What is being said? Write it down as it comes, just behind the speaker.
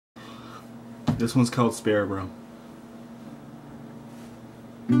This one's called Spare Room.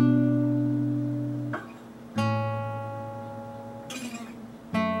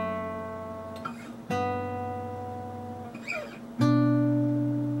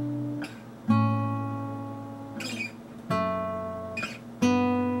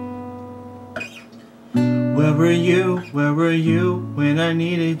 Where were you? Where were you when I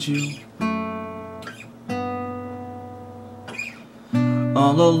needed you?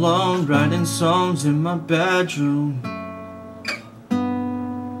 All alone, writing songs in my bedroom.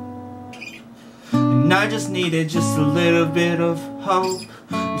 And I just needed just a little bit of hope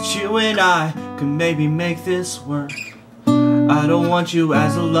that you and I could maybe make this work. I don't want you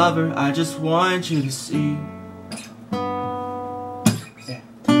as a lover, I just want you to see.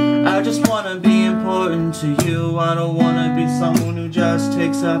 I just wanna be important to you. I don't wanna be someone who just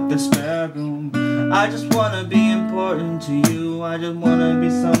takes up the spare room. I just wanna be important to you. I just wanna be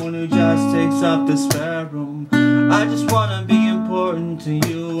someone who just takes up the spare room. I just wanna be important to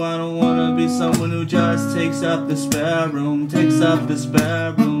you. I don't wanna be someone who just takes up the spare room. Takes up the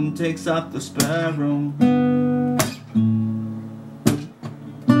spare room. Takes up the spare room.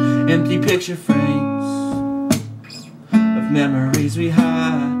 Empty picture frames of memories we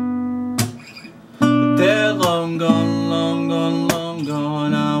had. They're long gone, long gone, long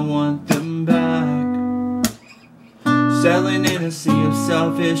gone. I want them back. Sailing in a sea of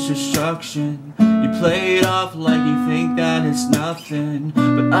selfish destruction. You play it off like you think that it's nothing.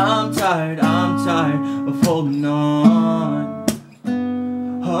 But I'm tired of holding on.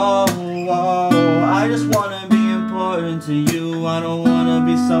 Oh, oh, I just wanna be important to you. I don't wanna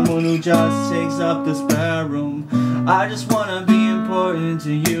be someone who just takes up the spare room. I just wanna be important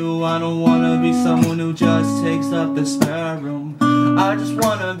to you. I don't wanna be someone who just takes up the spare room. I just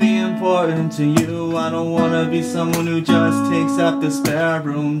wanna be important to you. I don't wanna be someone who just takes up the spare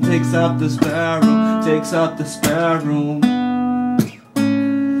room. Takes up the spare room. Takes up the spare room.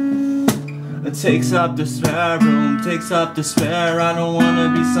 Takes up the spare room. Takes up the spare. I don't wanna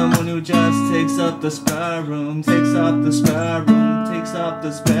be someone who just takes up the spare room. Takes up the spare room. Takes up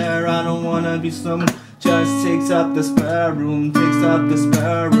the spare. I don't wanna be someone just takes up the spare room. Takes up the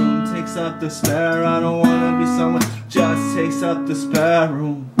spare room. Takes up the spare. I don't wanna be someone just takes up the spare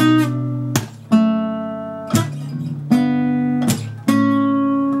room.